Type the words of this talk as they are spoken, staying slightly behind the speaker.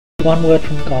One word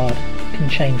from God can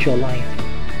change your life.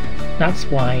 That's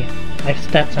why I've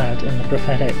stepped out in the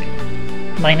prophetic.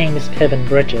 My name is Kevin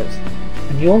Bridges,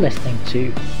 and you're listening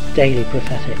to Daily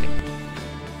Prophetic.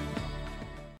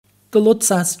 The Lord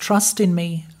says, trust in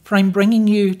me, for I'm bringing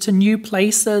you to new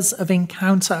places of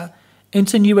encounter,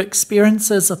 into new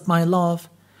experiences of my love.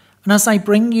 And as I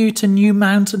bring you to new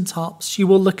mountaintops, you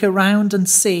will look around and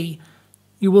see.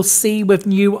 You will see with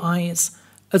new eyes,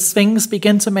 as things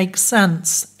begin to make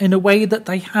sense in a way that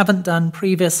they haven't done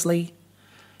previously.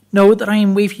 Know that I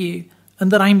am with you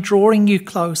and that I am drawing you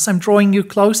close. I'm drawing you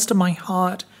close to my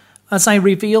heart as I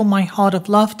reveal my heart of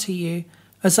love to you,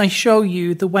 as I show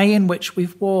you the way in which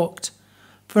we've walked.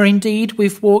 For indeed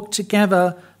we've walked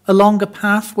together along a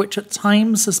path which at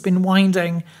times has been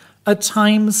winding, at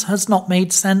times has not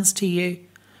made sense to you.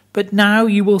 But now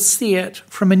you will see it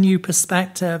from a new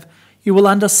perspective. You will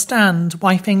understand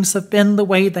why things have been the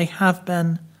way they have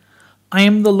been. I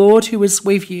am the Lord who is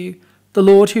with you, the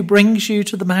Lord who brings you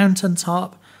to the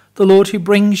mountaintop, the Lord who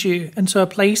brings you into a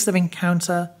place of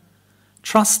encounter.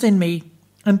 Trust in me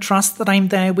and trust that I am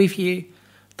there with you,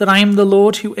 that I am the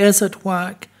Lord who is at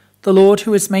work, the Lord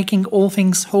who is making all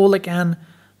things whole again,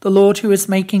 the Lord who is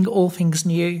making all things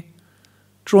new.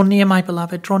 Draw near, my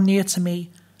beloved, draw near to me,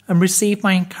 and receive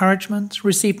my encouragement,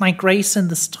 receive my grace in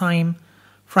this time.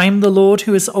 For I am the Lord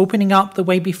who is opening up the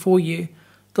way before you,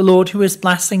 the Lord who is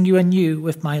blessing you anew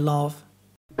with my love.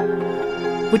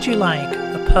 Would you like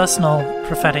a personal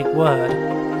prophetic word?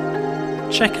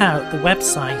 Check out the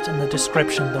website in the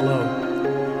description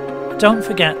below. Don't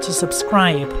forget to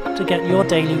subscribe to get your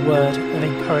daily word of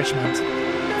encouragement.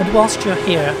 And whilst you're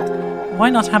here, why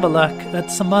not have a look at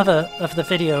some other of the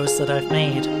videos that I've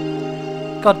made?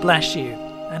 God bless you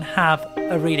and have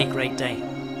a really great day.